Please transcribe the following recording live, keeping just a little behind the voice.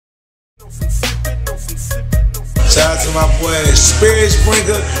Shout out to my boy Sperry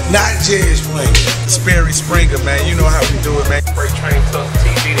Springer, not Jerry Springer. Sperry Springer, man. You know how we do it, man. Freight train tuck,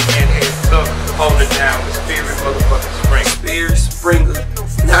 TV to in-head tuck, hold it down with Sperry motherfucking Springer. Sperry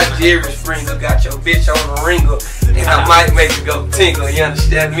Springer, not Jerry Springer. Got your bitch on the ringer, and I might make it go tingle. You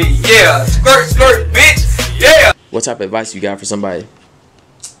understand me? Yeah, skirt, skirt, bitch. Yeah. What type of advice you got for somebody?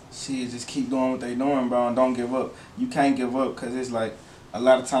 Shit, just keep doing what they doing, bro, and don't give up. You can't give up, because it's like, a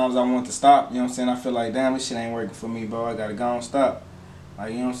lot of times I want to stop, you know what I'm saying? I feel like, damn, this shit ain't working for me, bro. I gotta go and stop.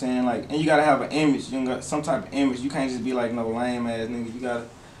 Like, you know what I'm saying? Like, and you gotta have an image. You got some type of image. You can't just be like no lame ass nigga. You gotta,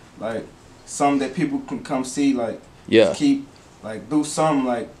 like, something that people can come see, like, yeah. Keep, like, do something,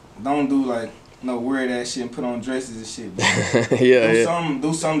 like, don't do, like, no weird ass shit and put on dresses and shit. But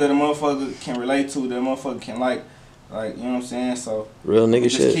do something that a motherfucker can relate to, that a motherfucker can like, you know what I'm saying? So real nigga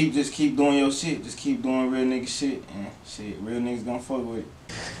shit. Just keep doing your shit. Just keep doing real nigga shit, and shit, real niggas gonna fuck with it.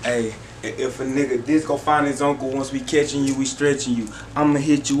 Hey, if a nigga this go find his uncle, once we catching you, we stretching you. I'ma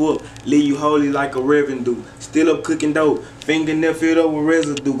hit you up, leave you holy like a reverend do. Still up cooking dope, fingernail filled up with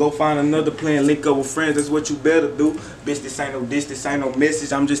residue. Go find another plan, link up with friends, that's what you better do. Bitch, this ain't no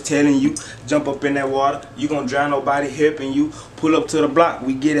message, I'm just telling you. Jump up in that water, you gon' drown, nobody helping you. Pull up to the block,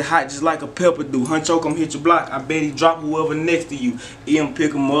 we get it hot just like a pepper do. Huncho come hit your block, I bet he drop whoever next to you. EM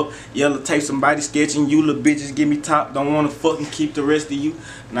pick him up, yellow tape, somebody sketching you. Little bitches give me top, don't wanna fucking keep the rest of you.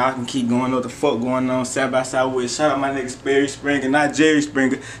 Now I can keep going what the fuck going on side by side with. Shout out my nigga Sperry Springer, not Jerry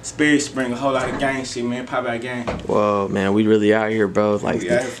Springer. Sperry Springer, whole lot of gang shit, man. Pop out gang. Whoa, man, we really out here, bro. Like, we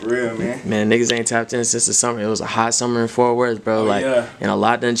out here for real, man. Man, niggas ain't tapped in since the summer. It was a hot summer in Fort Worth, bro. And a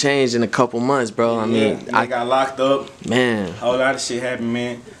lot done changed in a couple months, bro. I mean, I got locked up. Man, a whole lot of shit happened,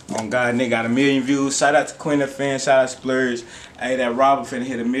 man. On God, nigga got 1 million views. Shout out to Queen of Fans, shout out to Splurge. Hey, that Robert finna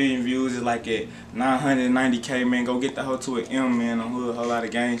hit 1 million views. It's like at 990K, man. Go get the hoe to an M, man. On hood, whole lot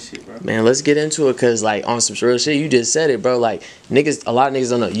of gang shit, bro. Man, let's get into it, cause like on some real shit, you just said it, bro. Like niggas, a lot of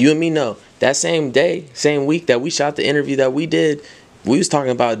niggas don't know. You and me know. That same day, same week that we shot the interview that we did, we was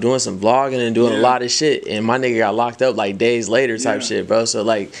talking about doing some vlogging and doing a lot of shit, and my nigga got locked up like days later type shit, bro. So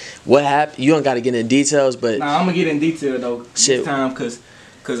like, what happened? You don't gotta get in details, but nah, I'm gonna get in detail though this time, cause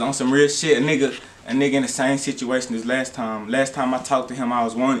on some real shit, a nigga in the same situation as last time. Last time I talked to him, I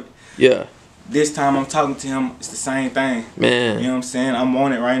was wanted. Yeah. This time I'm talking to him, it's the same thing. Man. You know what I'm saying? I'm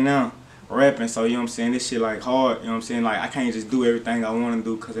on it right now, rapping. So you know what I'm saying? This shit like hard. You know what I'm saying? Like I can't just do everything I want to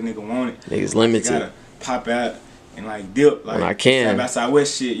do cause a nigga want it. Niggas limited. I gotta pop out and like dip like when I can. Side by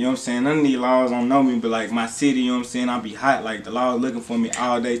Southwest shit. You know what I'm saying? None of these laws don't know me, but like my city, you know what I'm saying? I be hot. Like the law looking for me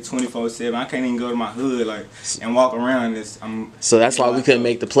all day, 24/7. I can't even go to my hood like and walk around this. So that's why we couldn't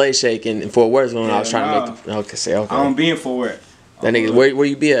make the play shake in Fort Worth when I was trying to make the. Okay. I don't be in Fort Worth. That nigga, where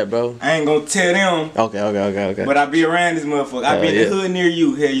you be at, bro? I ain't gonna tell them. Okay. But I be around this motherfucker. I be in the hood near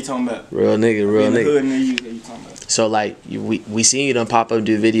you. Here you talking about? Real nigga, real nigga. In the hood near you. Here you talking about? So like we seen you done pop up and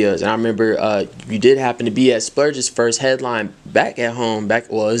do videos, and I remember you did happen to be at Splurge's first headline back at home.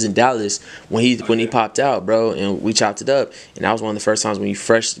 Well, it was in Dallas when he popped out, bro, and we chopped it up. And that was one of the first times when you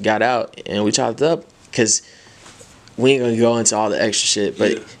fresh got out, and we chopped it up because we ain't gonna go into all the extra shit,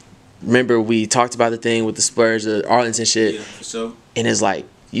 but. Yeah. Remember we talked about the thing with the Splurge, the Arlington shit. Yeah, for sure. And it's like,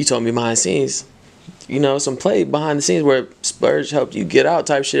 you told me behind the scenes, you know, some play behind the scenes where Splurge helped you get out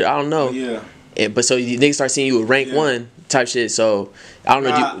type shit. I don't know. Yeah. But so you niggas start seeing you with rank 1 type shit. So I don't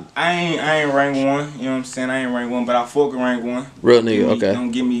know. I ain't rank 1. You know what I'm saying? I ain't rank 1, but I fuck with rank 1. Real nigga, okay. Don't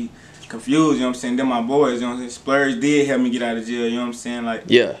get me confused. You know what I'm saying? They're my boys. You know what I'm saying? Splurge did help me get out of jail. You know what I'm saying? Like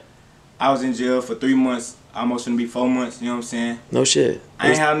I was in jail for 3 months. Almost gonna be 4 months, you know what I'm saying? No shit. I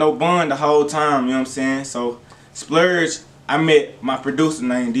ain't had no bond the whole time, you know what I'm saying? So, Splurge, I met my producer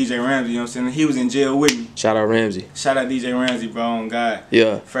named DJ Ramsey, you know what I'm saying? He was in jail with me. Shout out Ramsey. Shout out DJ Ramsey, bro, on God.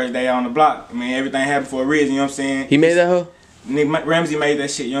 Yeah. First day on the block. I mean, everything happened for a reason, you know what I'm saying? He made that hoe? Ramsey made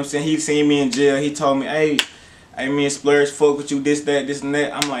that shit, you know what I'm saying? He seen me in jail. He told me, hey, me and Splurge fuck with you, this, that, this, and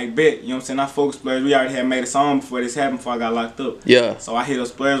that. I'm like, bet, you know what I'm saying? I fuck with Splurge. We already had made a song before this happened, before I got locked up. Yeah. So I hit up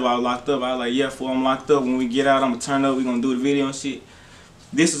Splurge while I was locked up. I was like, yeah, fool, I'm locked up. When we get out, I'm gonna turn up. We gonna do the video and shit.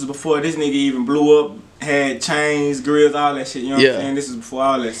 This was before this nigga even blew up, had chains, grills, all that shit, you know what I'm saying? This is before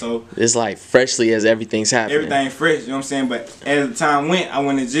all that, so. It's like freshly as everything's happening. Everything fresh, you know what I'm saying? But as the time went, I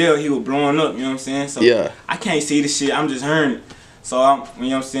went to jail, he was blowing up, you know what I'm saying? So I can't see the shit, I'm just hearing it. So, you know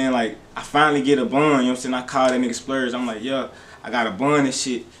what I'm saying, like, I finally get a bun, you know what I'm saying? I call that nigga Splurge. I'm like, yeah, I got a bun and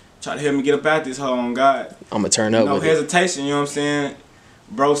shit. Try to help me get up out this hole, on God. I'm going to turn up no with hesitation, you know what I'm saying?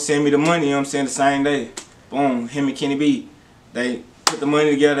 Bro send me the money, you know what I'm saying, the same day. Boom, him and Kenny B. They put the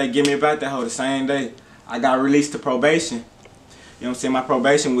money together, they give me about that hoe the same day. I got released to probation. You know what I'm saying? My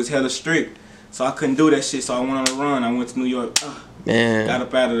probation was hella strict. So I couldn't do that shit, so I went on a run. I went to New York. Man. Got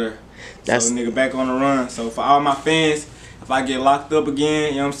up out of there. That's so nigga back on the run. So for all my fans, if I get locked up again,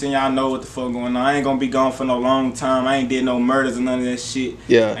 you know what I'm saying, y'all know what the fuck going on. I ain't gonna be gone for no long time. I ain't did no murders or none of that shit.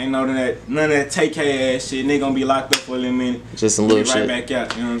 Yeah. Ain't none of that take care ass shit. Nigga gonna be locked up for a little minute. Just a little shit. Right back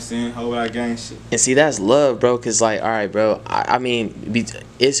out, you know what I'm saying? Whole lot of gang shit. And see, that's love, bro. Cause like, all right, bro. I mean,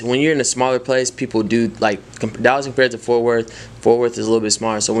 it's when you're in a smaller place, people do like Dallas compared to Fort Worth. Fort Worth is a little bit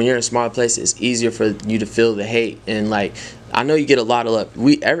smaller, so when you're in a smaller place, it's easier for you to feel the hate. And like, I know you get a lot of love.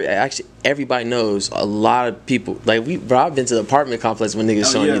 Everybody knows a lot of people. Like bro, I've been to the apartment complex when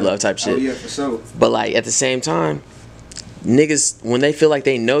niggas showing you love type shit. Oh yeah, for sure. But like at the same time, niggas, when they feel like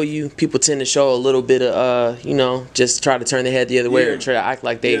they know you, people tend to show a little bit of you know, just try to turn their head the other way or try to act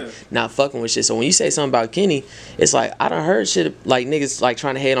like they not fucking with shit. So when you say something about Kenny, it's like I done heard shit like niggas like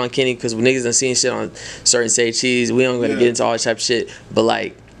trying to hate on Kenny because niggas done seen shit on certain Say Cheese. We don't gonna get into all that type of shit, but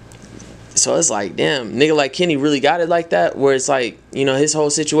like, so it's like, damn, nigga like Kenny really got it like that, where it's like, you know, his whole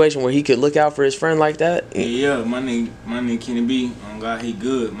situation where he could look out for his friend like that. Yeah, my nigga Kenny B, oh God, he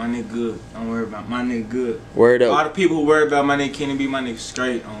good. My nigga good. Don't worry about my nigga good. Word up. A lot of people who worry about my nigga Kenny B, my nigga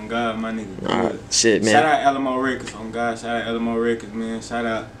straight. On God, my nigga good. All right, shit, man. Shout out Alamo Records. On God, shout out Alamo Records, man. Shout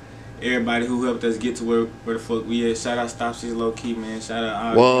out everybody who helped us get to where the fuck we at. Shout out Stop Shit Low Key, man. Shout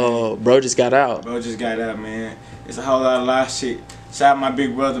out. Whoa, bro just got out. Bro just got out, man. It's a whole lot of live shit. Shout out my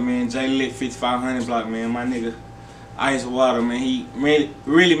big brother, man. J Lit 5500 block, man. My nigga Ice Water, man. He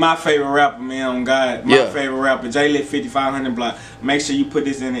really my favorite rapper, man. On God, my favorite rapper. J Lit 5500 block. Make sure you put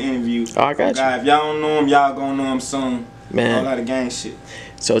this in the interview. Oh, I got you. God, if y'all don't know him, y'all gonna know him soon. Man. A whole lot of gang shit.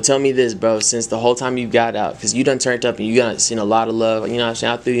 So tell me this, bro, since the whole time you got out, because you done turned up and you done seen a lot of love, you know what I'm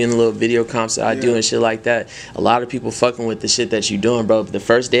saying? I threw you in the little video comps that I do and shit like that. A lot of people fucking with the shit that you doing, bro. But the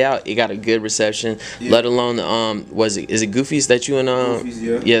first day out, it got a good reception, let alone the, is it Goofies that you and,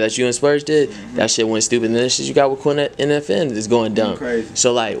 Goofies, that you and Splurge did? That shit went stupid. And then the shit you got with Quinn at NFN is going dumb. Crazy.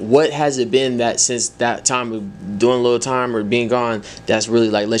 So, like, what has it been that since that time of doing a little time or being gone that's really,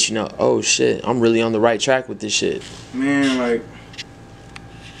 like, let you know, oh, shit, I'm really on the right track with this shit? Man, like,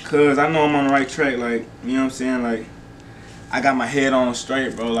 cause I know I'm on the right track, like, you know what I'm saying, like, I got my head on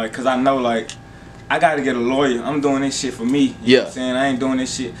straight, bro, like, cause I know, like, I gotta get a lawyer. I'm doing this shit for me, you know what I'm saying, I ain't doing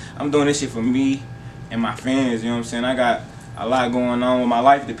this shit, I'm doing this shit for me and my fans, you know what I'm saying, I got a lot going on with my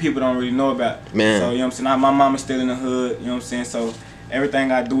life that people don't really know about, man. So, you know what I'm saying, my mama's still in the hood, you know what I'm saying, so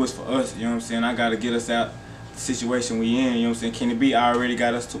everything I do is for us, you know what I'm saying, I gotta get us out the situation we in, you know what I'm saying, Kenny B already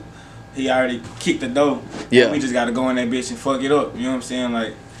got us to, he already kicked the door, we just gotta go in that bitch and fuck it up, you know what I'm saying,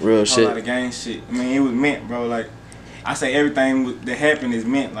 like, real shit. A lot of gang shit. I mean, it was meant, bro. Like, I say everything that happened is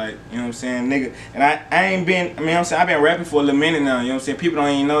meant, like, you know what I'm saying, nigga. And I ain't been, I mean, you know what I'm saying, I've been rapping for a little minute now, you know what I'm saying. People don't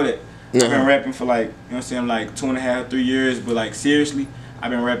even know that. I've been rapping for, like, you know what I'm saying, like 2.5, 3 years, but, like, seriously,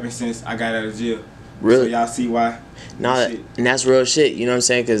 I've been rapping since I got out of jail. Really? So y'all see why. Nah, and that's real shit, you know what I'm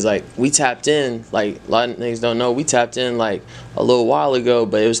saying? Because, like, we tapped in, like, a lot of niggas don't know, we tapped in, like, a little while ago,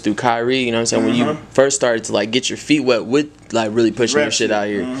 but it was through Kyrie, you know what I'm saying? When you first started to, like, get your feet wet with, like, really pushing your shit out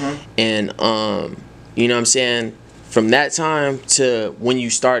here. And, you know what I'm saying? From that time to when you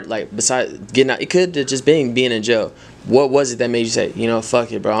start, like, besides getting out, it could have just been being in jail. What was it that made you say, you know,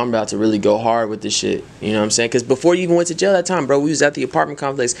 fuck it, bro, I'm about to really go hard with this shit? You know what I'm saying? Because before you even went to jail that time, bro, we was at the apartment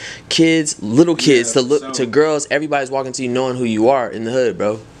complex. Kids, little kids, to girls, everybody's walking to you knowing who you are in the hood,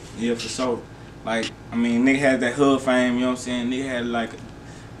 bro. Yeah, for sure. Like, I mean, nigga had that hood fame, you know what I'm saying? Nigga had, like,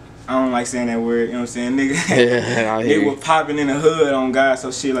 I don't like saying that word, you know what I'm saying? Nigga, they were popping in the hood on God,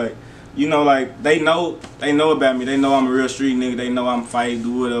 so shit, like, you know, like, they know about me. They know I'm a real street nigga. They know I'm fight,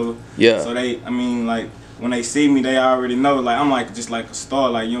 do whatever. Yeah. So they, I mean, like, when they see me, they already know, like, I'm like just like a star,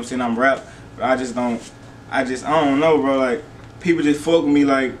 like, you know what I'm saying, I'm rap, but I don't know, bro, like, people just fuck with me,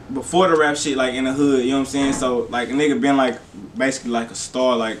 like, before the rap shit, like, in the hood, you know what I'm saying, so, like, a nigga been, like, basically, like, a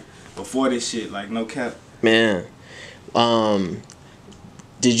star, like, before this shit, like, no cap. Man, what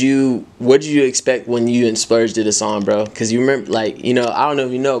did you expect when you and Splurge did a song, bro? Because you remember, like, you know, I don't know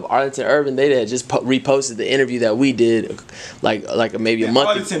if you know, Arlington Urban, they had just reposted the interview that we did, like maybe a month ago.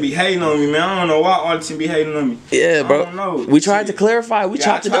 Arlington be hating on me, man. I don't know why Arlington be hating on me. Yeah, bro. I don't know. We tried to clarify. We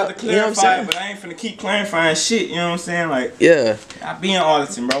chopped it up. You know what I'm saying? But I ain't finna keep clarifying shit. You know what I'm saying? Like, yeah. I be in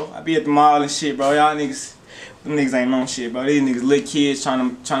Arlington, bro. I be at the mall and shit, bro. Y'all niggas, them niggas ain't on shit, bro. These niggas little kids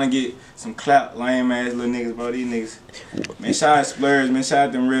trying to get some clout, lame ass little niggas, bro. These niggas. Man, shout out Splurge, man. Shout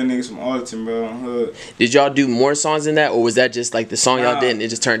out them real niggas from Arlington, bro. On hood. Did y'all do more songs than that, or was that just like the song y'all did and it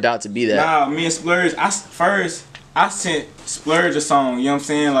just turned out to be that? Nah, me and Splurge, I sent Splurge a song, you know what I'm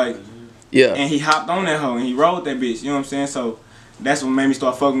saying? Like, yeah. And he hopped on that hoe and he rode that bitch, you know what I'm saying? So that's what made me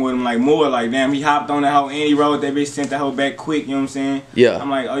start fucking with him like more. Like, damn, he hopped on that hoe and he rode that bitch, sent that hoe back quick, you know what I'm saying? Yeah. I'm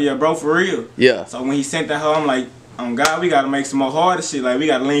like, oh yeah, bro, for real. Yeah. So when he sent that hoe, I'm like, on God, we gotta make some more harder shit. Like we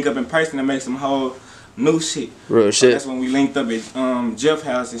gotta link up in person and make some whole new shit. Real So shit. that's when we linked up at Jeff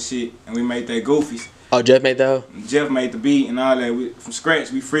house and shit, and we made that Goofies. Oh, Jeff made that? Jeff made the beat and all that from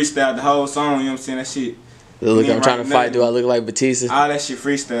scratch. We freestyled the whole song. You know what I'm saying? That shit. Look, I'm trying to fight. Do I look like Batista? All that shit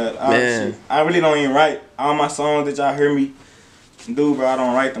freestyled. All Man. that shit. I really don't even write all my songs that y'all hear me do, bro. I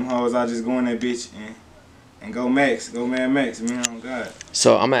don't write them hoes. I just go in that bitch and go Maxx, go Mad Maxx. Man, oh God.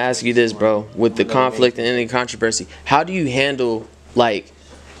 So I'm gonna ask you this, bro. With the conflict and any controversy, how do you handle like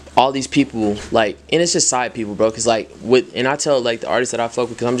all these people, like, and it's just side people, bro? Cause like and I tell like the artists that I fuck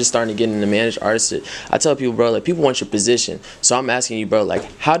with, cause I'm just starting to get into managed artists. I tell people, bro, like people want your position. So I'm asking you, bro, like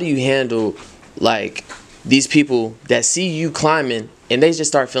how do you handle like these people that see you climbing and they just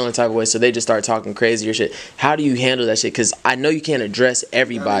start feeling type of way, so they just start talking crazy or shit? How do you handle that shit? Cause I know you can't address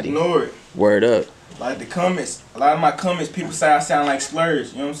everybody. Ignore it. Word up. Like the comments, a lot of my comments, people say I sound like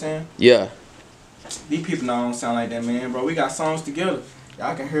Splurge. You know what I'm saying? Yeah. These people don't sound like that, man, bro. We got songs together.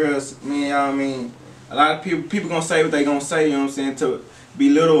 Y'all can hear us, man. Y'all mean a lot of people gonna say what they gonna say. You know what I'm saying? To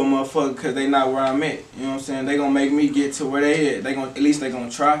belittle a motherfucker because they not where I'm at. You know what I'm saying? They gonna make me get to where they at. At least they gonna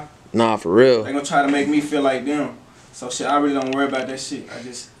try. Nah, for real. They gonna try to make me feel like them. So shit, I really don't worry about that shit. I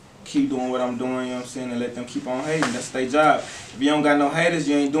just keep doing what I'm doing. You know what I'm saying? And let them keep on hating. That's their job. If you don't got no haters,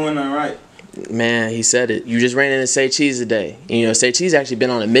 you ain't doing nothing right. Man, he said it. You just ran into Say Cheese today. You know, Say Cheese actually been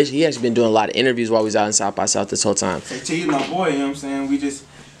on a mission. He actually been doing a lot of interviews while we was out in South by South this whole time. Say Cheese my boy, you know what I'm saying?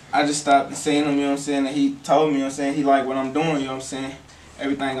 I just stopped seeing him, you know what I'm saying? And he told me, you know what I'm saying? He like what I'm doing, you know what I'm saying?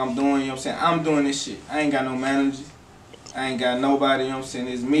 Everything I'm doing, you know what I'm saying? I'm doing this shit. I ain't got no manager. I ain't got nobody, you know what I'm saying?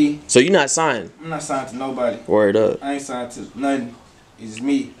 It's me. So you not signed? I'm not signed to nobody. Word up. I ain't signed to nothing. It's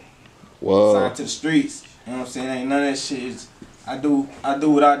me. Whoa. Signed to the streets. You know what I'm saying? Ain't none of that shit. I do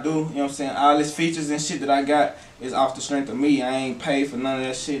what I do, you know what I'm saying? All these features and shit that I got is off the strength of me. I ain't paid for none of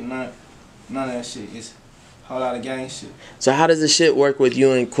that shit, none of that shit. It's a whole lot of gang shit. So how does the shit work with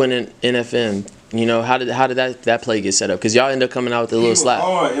you and Quentin NFM? You know, how did that play get set up? Because y'all end up coming out with a little slap.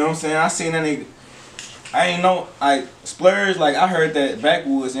 Hard, you know what I'm saying? I seen that nigga. I ain't know, like, Splurge, like, I heard that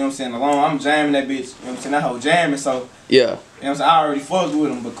Backwoods, you know what I'm saying, alone. I'm jamming that bitch, you know what I'm saying, that whole jamming, so. Yeah. You know what I'm saying, I already fucked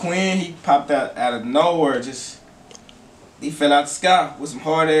with him, but Quinn, he popped out of nowhere, just, he fell out the sky with some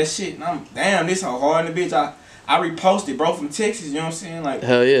hard ass shit, and I'm, damn, this whole hard in the bitch. I reposted, bro, from Texas, you know what I'm saying, like.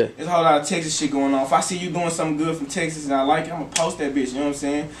 Hell yeah. There's a whole lot of Texas shit going on. If I see you doing something good from Texas and I like it, I'm gonna post that bitch, you know what I'm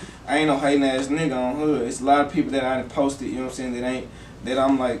saying. I ain't no hating ass nigga on hood. It's a lot of people that I done posted, you know what I'm saying, that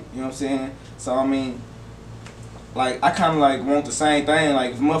I'm like, you know what I'm saying. So, I mean, like, I kind of, like, want the same thing.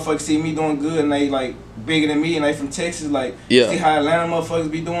 Like, if motherfuckers see me doing good and they, like, bigger than me and they from Texas, like, yeah. See how Atlanta motherfuckers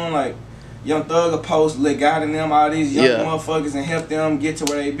be doing, like, Young Thug will post, let God in them, all these young motherfuckers, and help them get to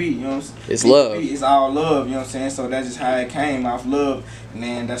where they be, you know what I'm saying? It's love. It's all love, you know what I'm saying? So that's just how it came, off love, and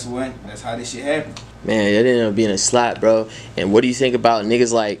then that's how this shit happened. Man, it ended up being a slap, bro. And what do you think about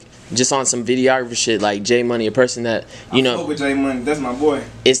niggas like, just on some videographer shit, like J Money, a person that, you know. I fuck with J Money, that's my boy.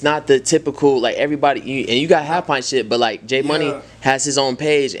 It's not the typical, like, everybody, and you got Half Pint shit, but, like, J Money has his own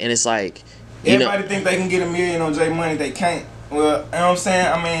page, and it's like, you everybody think they can get $1 million on J Money, they can't. Well, you know what I'm saying?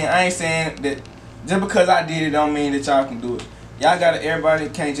 I mean, I ain't saying that just because I did it don't mean that y'all can do it. Y'all everybody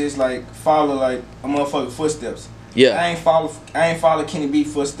can't just, like, follow, like, a motherfucker's footsteps. Yeah. I ain't follow Kenny B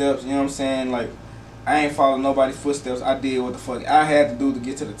footsteps, you know what I'm saying? Like, I ain't follow nobody's footsteps. I did what the fuck I had to do to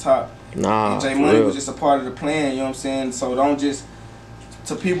get to the top. Nah, and J Money was just a part of the plan, you know what I'm saying? So don't just,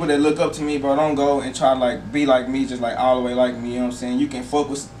 to people that look up to me, bro, don't go and try to, like, be like me, just, like, all the way like me, you know what I'm saying? You can fuck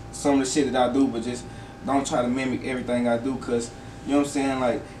with some of the shit that I do, but just don't try to mimic everything I do, because, you know what I'm saying,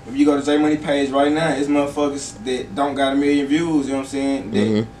 like, if you go to J Money page right now, it's motherfuckers that don't got 1 million views, you know what I'm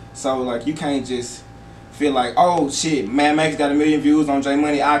saying? So, like, you can't just feel like, oh, shit, Mad Maxx got 1 million views on J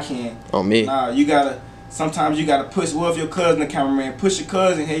Money, I can. On me. Nah, sometimes you gotta push, what if your cousin the cameraman, push your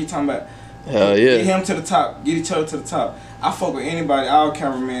cousin, here you talking about, hell yeah. get him to the top, get each other to the top. I fuck with anybody, all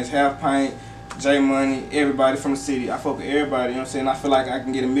cameramans, Half Pint, J Money, everybody from the city. I fuck with everybody, you know what I'm saying? I feel like I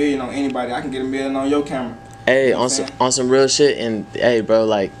can get $1 million on anybody. I can get $1 million on your camera. Hey, you know on some real shit, and hey, bro,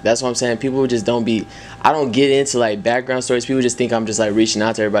 like, that's what I'm saying. People just don't be. I don't get into, like, background stories. People just think I'm just, like, reaching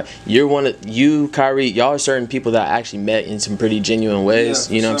out to everybody. You, Kyrie, y'all are certain people that I actually met in some pretty genuine ways.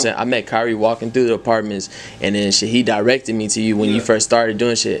 Yeah, you know what I'm saying? I met Kyrie walking through the apartments, and then shit, he directed me to you when you first started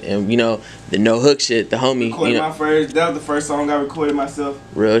doing shit. And, you know, the No Hook shit, the homie. Recorded you know, that was the first song I recorded myself.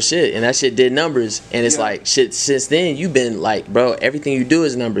 Real shit, and that shit did numbers. And it's like, shit, since then, you've been, like, bro, everything you do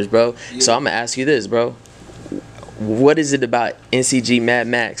is numbers, bro. So I'm going to ask you this, bro. What is it about NCG Mad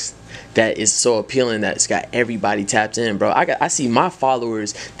Maxx that is so appealing that it's got everybody tapped in, bro? I see my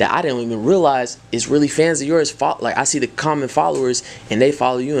followers that I didn't even realize is really fans of yours. Like, I see the common followers and they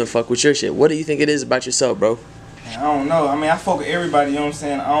follow you and fuck with your shit. What do you think it is about yourself, bro? I don't know. I mean, I fuck with everybody, you know what I'm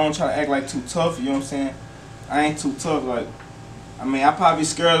saying? I don't try to act like too tough, you know what I'm saying? I ain't too tough, like, I mean, I probably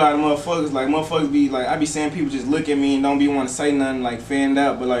scare a lot of motherfuckers. Like, motherfuckers be, like, I be seeing people just look at me and don't be want to say nothing, like, fanned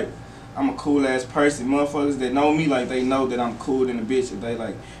out, but, like, I'm a cool-ass person. Motherfuckers that know me, like, they know that I'm cool than a bitch. If they,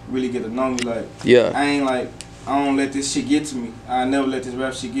 like, really get to know me, like, Yeah. I ain't, like, I don't let this shit get to me. I never let this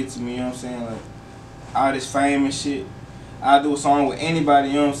rap shit get to me, you know what I'm saying? Like, all this fame and shit. I do a song with anybody,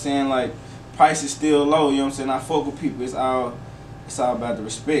 you know what I'm saying? Like, price is still low, you know what I'm saying? I fuck with people. It's all about the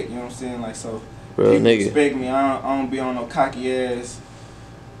respect, you know what I'm saying? Like, so, Real people nigga. respect me. I don't be on no cocky ass.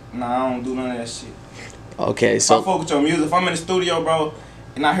 Nah, I don't do none of that shit. Okay, If I so fuck with your music, if I'm in the studio, bro,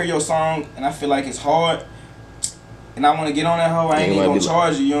 and I hear your song and I feel like it's hard, and I want to get on that hoe, I ain't even gonna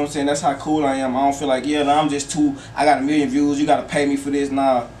charge you, you know what I'm saying? That's how cool I am. I don't feel like, yeah, I'm just too, I got 1 million views, you gotta pay me for this.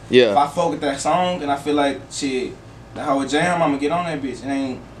 Nah. yeah. If I fuck with that song and I feel like, shit, that hoe a jam, I'ma get on that bitch. It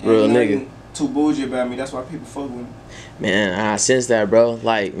ain't Real nothing nigga. too bougie about me. That's why people fuck with me. Man, I sense that, bro.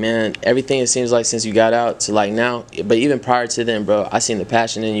 Like, man, everything it seems like since you got out to like now, but even prior to then, bro, I seen the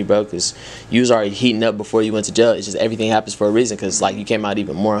passion in you, bro, because you was already heating up before you went to jail. It's just everything happens for a reason, because like you came out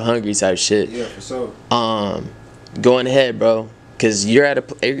even more hungry type shit. Yeah, for sure. Going ahead, bro, because you're at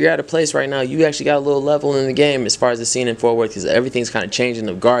a place right now. You actually got a little level in the game as far as the scene in Fort Worth, because everything's kind of changing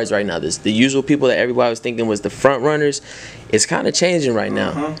the guards right now. The usual people that everybody was thinking was the front runners, it's kind of changing right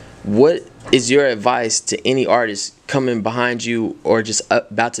now. What is your advice to any artist coming behind you or just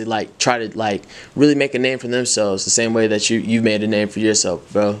about to like try to like really make a name for themselves the same way that you made a name for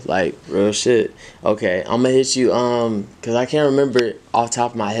yourself, bro? Like, real shit. Okay, I'm gonna hit you because I can't remember off the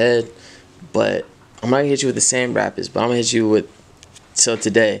top of my head, but I'm not gonna hit you with the same rappers, but I'm gonna hit you with, so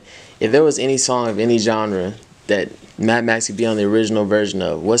today, if there was any song of any genre that Mad Maxx could be on the original version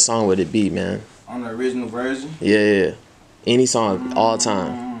of, what song would it be, man? On the original version? Yeah. Any song of all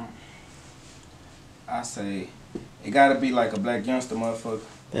time. I say, it gotta be like a Black Youngster motherfucker.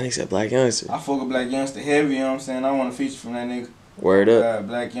 That nigga said Black Youngster. I fuck with Black Youngster heavy, you know what I'm saying? I want to feature from that nigga. Word Oh, up. God,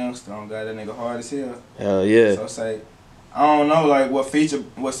 Black Youngster, oh God, that nigga hard as hell. Hell yeah. So say, I don't know like what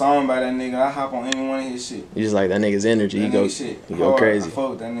song by that nigga. I hop on any one of his shit. You just like that nigga's energy. That You go, nigga shit you go hard. crazy. I fuck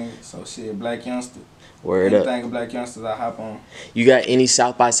with that nigga. So shit, Black Youngster. Word up. Anything of Black Youngsters I hop on. You got any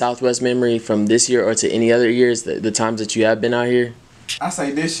South by Southwest memory from this year or to any other years, the times that you have been out here? I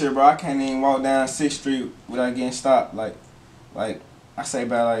say this year, bro, I can't even walk down 6th Street without getting stopped. Like I say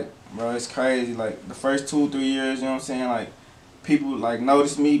about like, bro, it's crazy. Like the first 2-3 years, you know what I'm saying? Like people like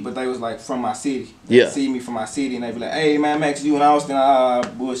noticed me, but they was like from my city. They see me from my city and they be like, hey man, Max, you in Austin?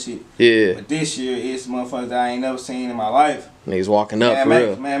 Bullshit. Yeah. But this year, it's motherfuckers that I ain't never seen in my life. Niggas walking up, Man, for Max,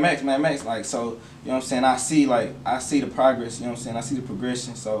 real. Man, Max. Like, so, you know what I'm saying? I see the progress, you know what I'm saying? I see the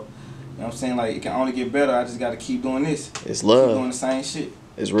progression. So, you know what I'm saying? Like, it can only get better. I just got to keep doing this. It's love. Keep doing the same shit.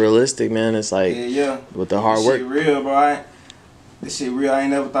 It's realistic, man. It's like, Yeah. with the hard This work. shit real, bro. This shit real. I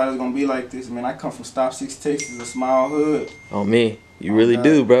ain't never thought it was going to be like this, man. I come from Stop 6, Texas, a small hood. On me. You really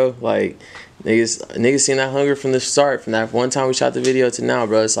do, bro. Like, niggas seen that hunger from the start, from that one time we shot the video to now,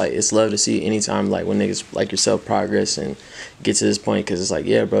 bro. It's like, it's love to see anytime, like, when niggas like yourself progress and get to this point, because it's like,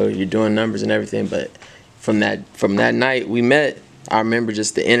 yeah, bro, you're doing numbers and everything, but from that night we met, I remember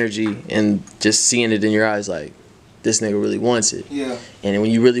just the energy and just seeing it in your eyes, like, this nigga really wants it. Yeah. And when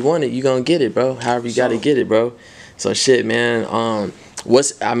you really want it, you gonna get it, bro. However you gotta get it, bro. So shit, man.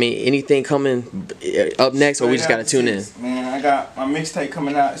 Anything coming up next, or we just gotta tune in? Man, I got my mixtape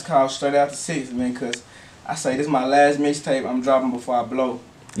coming out. It's called Straight Out the 6, man, because I say this is my last mixtape I'm dropping before I blow.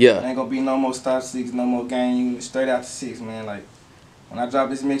 Yeah. There ain't gonna be no more Stop 6, no more gang. Straight Out the 6, man. Like, when I drop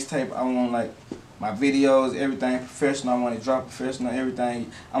this mixtape, I want, like, my videos, everything professional. I want to drop professional,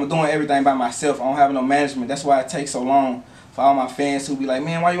 everything. I'm doing everything by myself. I don't have no management. That's why it takes so long for all my fans who be like,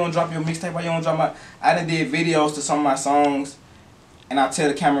 man, why you want to drop your mixtape? Why you want to drop my... I done did videos to some of my songs, and I tell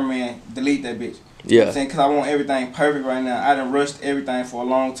the cameraman, delete that bitch. You know what I'm saying? Because I want everything perfect right now. I done rushed everything for a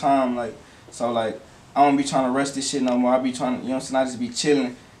long time. Like, so, like, I don't be trying to rush this shit no more. I be trying to, you know what I'm saying? I just be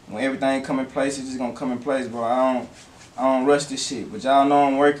chilling. When everything come in place, it's just going to come in place, bro. I don't rush this shit. But y'all know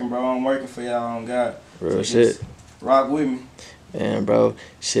I'm working, bro. I'm working for y'all on God. Real so shit. Rock with me. Man, bro.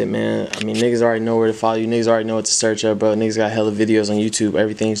 Shit, man. I mean, niggas already know where to follow you. Niggas already know what to search up, bro. Niggas got hella videos on YouTube.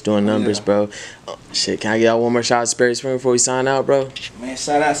 Everything's doing numbers, bro. Shit, can I get out one more shout out to Sperry Springer before we sign out, bro? Man,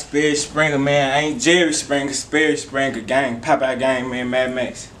 shout out Sperry Springer, man. I ain't Jerry Springer, Sperry Springer gang. Pop out gang, man. Mad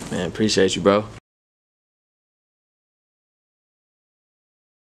Maxx. Man, appreciate you, bro.